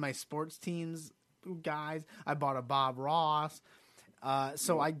buying my sports teams guys. I bought a Bob Ross.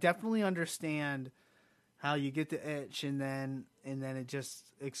 So I definitely understand how you get the itch and then it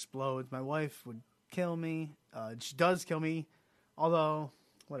just explodes. My wife would kill me. She does kill me, although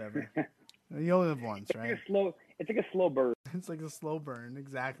whatever. You only live once, right? It's like a slow burn. It's like a slow burn,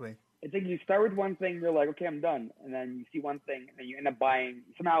 exactly. It's like you start with one thing, you're like, okay, I'm done, and then you see one thing, and then you end up buying.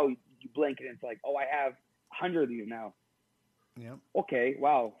 Somehow you blink, and it's like, oh, I have 100 of these now. Yep. Okay,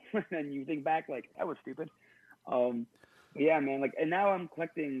 wow. And then you think back, like that was stupid. But yeah, man. Like, and now I'm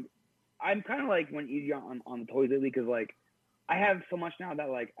collecting. I'm kind of like went easy on the toys lately because like I have so much now that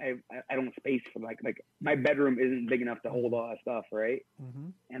like I don't have space for like my bedroom isn't big enough to hold all that stuff, right? Mm-hmm.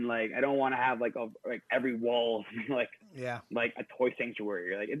 And like I don't want to have like every wall like a toy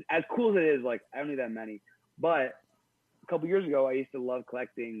sanctuary. Like as cool as it is, like I don't need that many. But a couple years ago, I used to love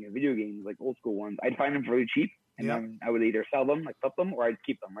collecting video games, like old school ones. I'd find them really cheap, and then I would either sell them, like flip them, or I'd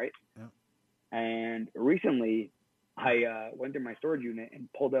keep them, right? Yep. And recently, I went through my storage unit and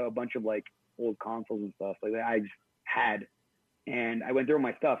pulled out a bunch of like old consoles and stuff like that I just had, and I went through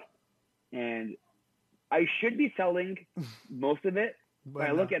my stuff, and I should be selling most of it, but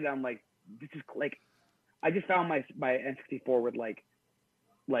I look at it, I'm like, this is like, I just found my N64 with like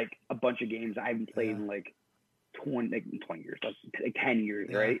a bunch of games I haven't played in like 20 years, like 10 years,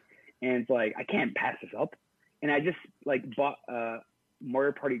 right? And it's like I can't pass this up, and I just like bought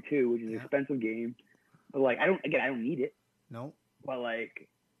Mario Party 2, which is an expensive game. But like I don't need it. No. But like,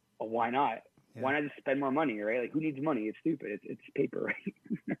 well, why not? Yeah. Why not just spend more money, right? Like who needs money? It's stupid. It's paper,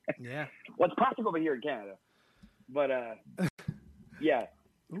 right? Yeah. Well, it's plastic over here in Canada. But yeah,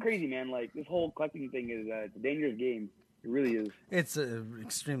 it's crazy, man. Like this whole collecting thing is it's a dangerous game. It really is. It's an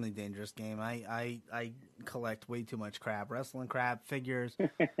extremely dangerous game. I collect way too much crap. Wrestling crap, figures,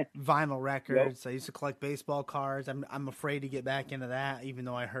 vinyl records. Yep. I used to collect baseball cards. I'm afraid to get back into that, even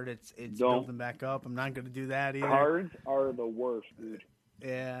though I heard it's building back up. I'm not going to do that either. Cards are the worst, dude.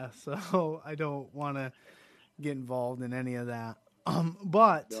 Yeah, so I don't want to get involved in any of that.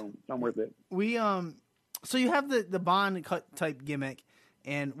 But it's not worth it. We so you have the Bond cut type gimmick.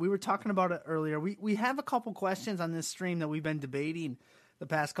 And we were talking about it earlier. We have a couple questions on this stream that we've been debating the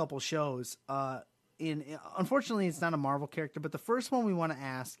past couple shows. Unfortunately, it's not a Marvel character, but the first one we want to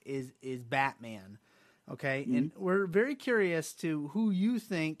ask is Batman. Okay, and we're very curious to who you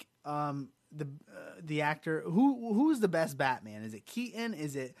think the actor who is the best Batman. Is it Keaton?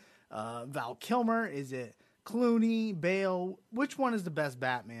 Is it Val Kilmer? Is it Clooney? Bale? Which one is the best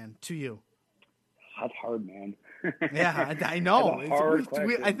Batman to you? That's hard, man. Yeah, I know.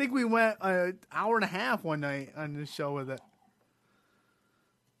 I think we went an hour and a half one night on this show with it.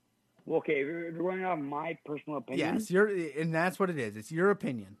 Well, okay, if you're going off my personal opinion. Yes, and that's what it is. It's your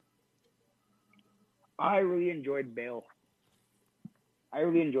opinion. I really enjoyed Bale. I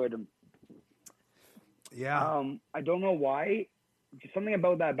really enjoyed him. Yeah. I don't know why. Just something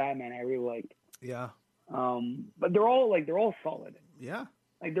about that Batman I really liked. Yeah. But they're all solid. Yeah.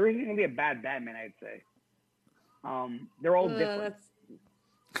 Like there isn't gonna be a bad Batman, I'd say. They're all different.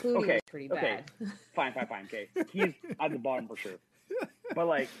 That's pretty bad. Fine. Okay, he's at the bottom for sure. But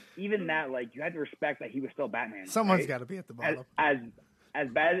like even that, like you had to respect that he was still Batman. Someone's got to be at the bottom. As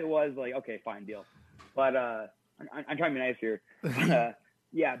bad as it was, like okay, fine, deal. But I'm trying to be nice here.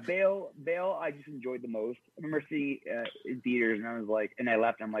 Yeah, Bale, I just enjoyed the most. I remember seeing in theaters, and I was like, and I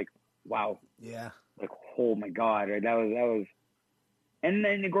left. And I'm like, wow. Yeah. like, oh my god, right? That was. And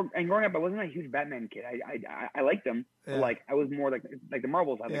then growing up, I wasn't a huge Batman kid. I liked them, but like I was more like the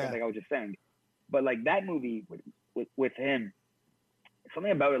Marvels. Like I was just saying, but like that movie with him,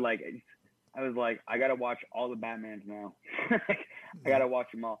 something about it, like I was like, I gotta watch all the Batmans now. I gotta watch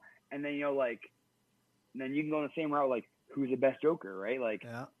them all. And then then you can go in the same route, like who's the best Joker, right? Like,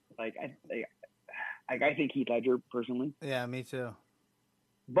 I think Heath Ledger personally. Yeah, me too.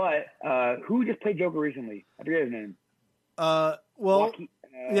 But who just played Joker recently? I forget his name.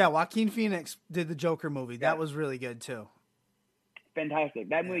 Joaquin Phoenix did the Joker movie. That was really good too. Fantastic.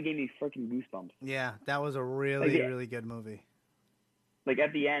 That movie gave me freaking goosebumps. Yeah, that was a really, really good movie. Like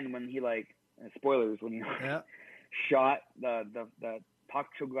at the end when he spoilers, when he shot the talk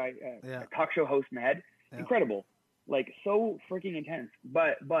show guy, talk show host in the head. Incredible. Like so freaking intense.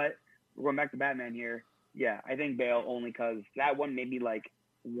 But we're going back to Batman here. Yeah, I think Bale only because that one made me like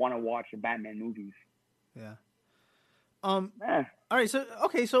want to watch the Batman movies. Yeah. All right. So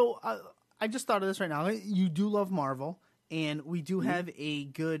I just thought of this right now. You do love Marvel, and we do have a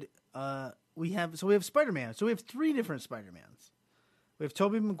good. We have Spider-Man. So we have 3 different Spider-Mans. We have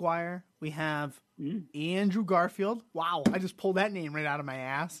Tobey Maguire. We have Andrew Garfield. Wow, I just pulled that name right out of my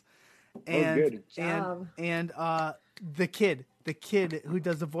ass. And good job. And the kid who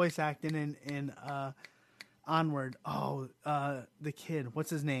does the voice acting in Onward. Oh, the kid. What's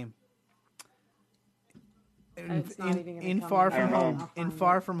his name? In Far From Home. In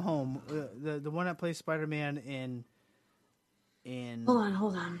Far From Home, the one that plays Spider-Man in.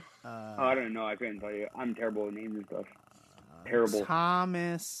 Hold on. I don't know. I couldn't tell you. I'm terrible with names and stuff. Terrible.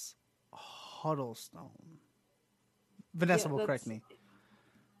 Thomas Huddlestone. Vanessa will correct me.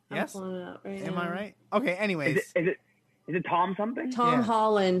 Yes. I'm pulling it up right Am now. I right? Okay. Anyways, Is it Tom something? Tom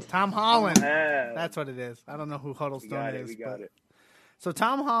Holland. Tom Holland. That's what it is. I don't know who Huddlestone is. We got it. So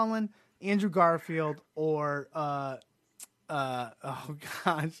Tom Holland, Andrew Garfield, or Tobey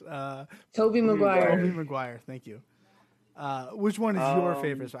Maguire. Tobey Maguire. Thank you. Which one is your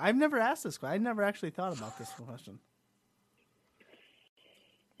favorite? I've never asked this question. I've never actually thought about this question.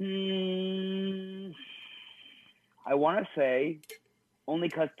 I want to say, only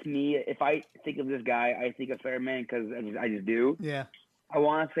because to me, if I think of this guy, I think of Spider-Man because I just do. Yeah. I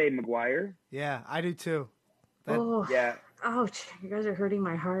want to say Maguire. Yeah, I do too. Yeah. Ouch! You guys are hurting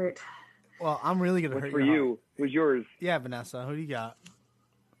my heart. Well, I'm really gonna hurt for your you. heart. Who's yours? Yeah, Vanessa. Who do you got?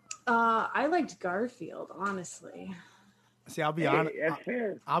 I liked Garfield, honestly. See, I'll be honest. That's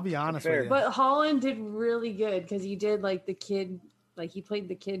fair. I'll be honest fair. with you. But Holland did really good because he did like the kid, like he played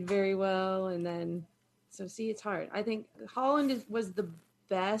the kid very well, and then it's hard. I think Holland was the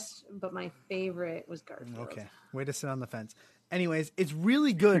best, but my favorite was Garfield. Okay, way to sit on the fence. Anyways, it's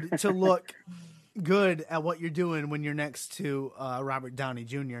really good to look good at what you're doing when you're next to Robert Downey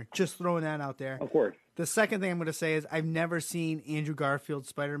Jr. Just throwing that out there. Of course. The second thing I'm going to say is I've never seen Andrew Garfield's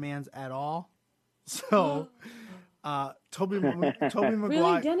Spider-Mans at all. So, Tobey Maguire.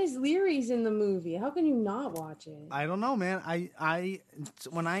 Really, Dennis Leary's in the movie. How can you not watch it? I don't know, man.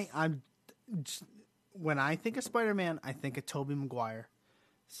 When I think of Spider-Man, I think of Tobey Maguire.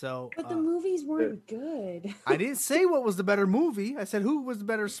 So, but the movies weren't good. I didn't say what was the better movie. I said who was the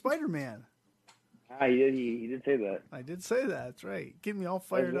better Spider-Man. He did say that. I did say that. That's right. Get me all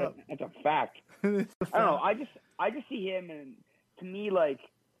fired up. That's a fact. I don't know. I just see him, and to me, like,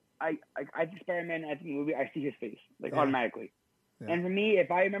 I see Spider-Man. I think the movie. I see his face, like automatically. Yeah. And for me,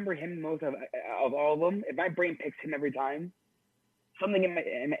 if I remember him most of all of them, if my brain picks him every time, something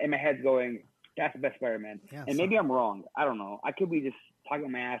in my head's going, that's the best Spider-Man. Yeah, and maybe I'm wrong. I don't know. I could be just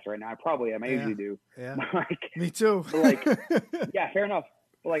talking my ass right now. I probably am. I usually do. Yeah. Like, me too. But like, yeah, fair enough.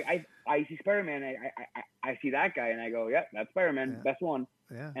 But like, I see Spider-Man. I see that guy, and I go, yeah, that's Spider-Man, best one.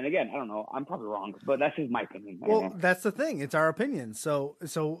 Yeah. And again, I don't know. I'm probably wrong, but that's just my opinion. Well, that's the thing. It's our opinion. So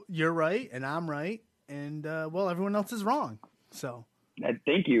you're right, and I'm right, and everyone else is wrong. So.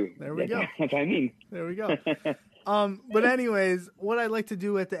 Thank you. There we go. That's what I mean. There we go. But anyways, what I like to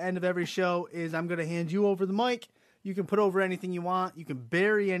do at the end of every show is I'm going to hand you over the mic. You can put over anything you want. You can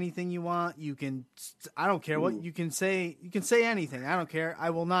bury anything you want. You can, I don't care what you can say. You can say anything. I don't care. I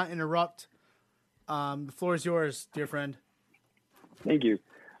will not interrupt. The floor is yours, dear friend. Thank you.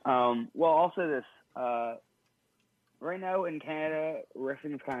 Well, I'll say this. Right now in Canada,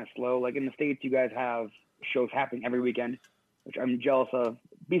 wrestling is kind of slow. Like in the States, you guys have shows happening every weekend, which I'm jealous of.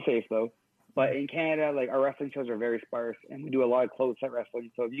 Be safe though. But in Canada, like our wrestling shows are very sparse, and we do a lot of closed set wrestling.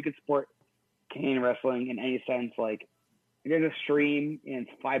 So if you could support Canadian wrestling in any sense, like there's a stream and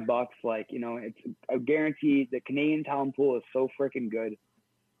it's $5, like, you know, it's a guarantee. The Canadian talent pool is so freaking good,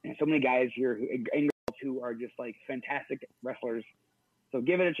 and so many guys here and girls who are just like fantastic wrestlers. So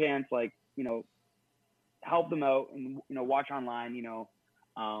give it a chance. Like, you know, help them out and, watch online,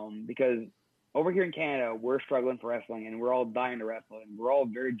 because over here in Canada, we're struggling for wrestling and we're all dying to wrestle and we're all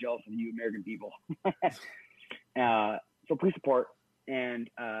very jealous of you American people. So please support. And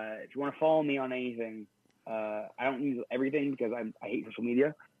if you want to follow me on anything, I don't use everything because I hate social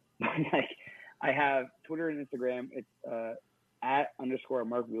media. Like, I have Twitter and Instagram. It's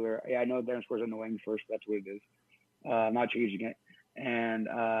 @_Mark Wheeler. Yeah, I know the underscore is annoying first. That's what it is. I'm not changing it. And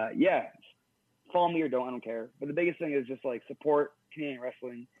follow me or don't. I don't care. But the biggest thing is just like support Canadian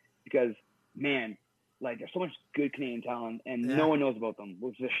wrestling because, man, like there's so much good Canadian talent and no one knows about them,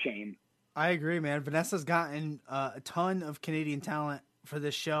 which is a shame. I agree, man. Vanessa's gotten a ton of Canadian talent for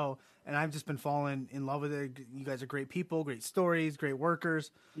this show, and I've just been falling in love with it. You guys are great people, great stories, great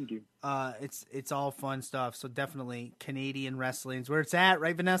workers. Thank you. It's all fun stuff. So definitely Canadian wrestling's where it's at,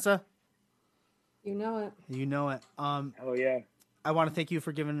 right, Vanessa? You know it. You know it. Oh yeah. I want to thank you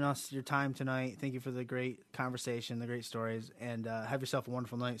for giving us your time tonight. Thank you for the great conversation, the great stories, and have yourself a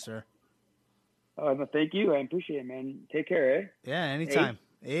wonderful night, sir. Oh, no, thank you. I appreciate it, man. Take care, eh? Yeah, anytime.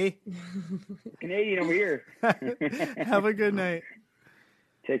 Hey. Canadian over here. Have a good night.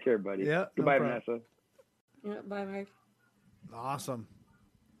 Take care, buddy. Yeah. Goodbye, no Vanessa. Yeah, bye, Mark. Awesome.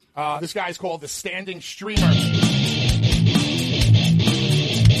 This guy's called the Standing Streamer.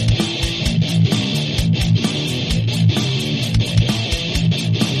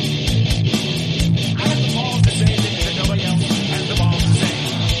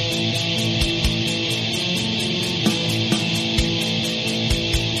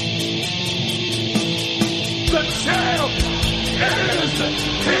 The champ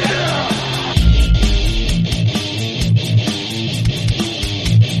is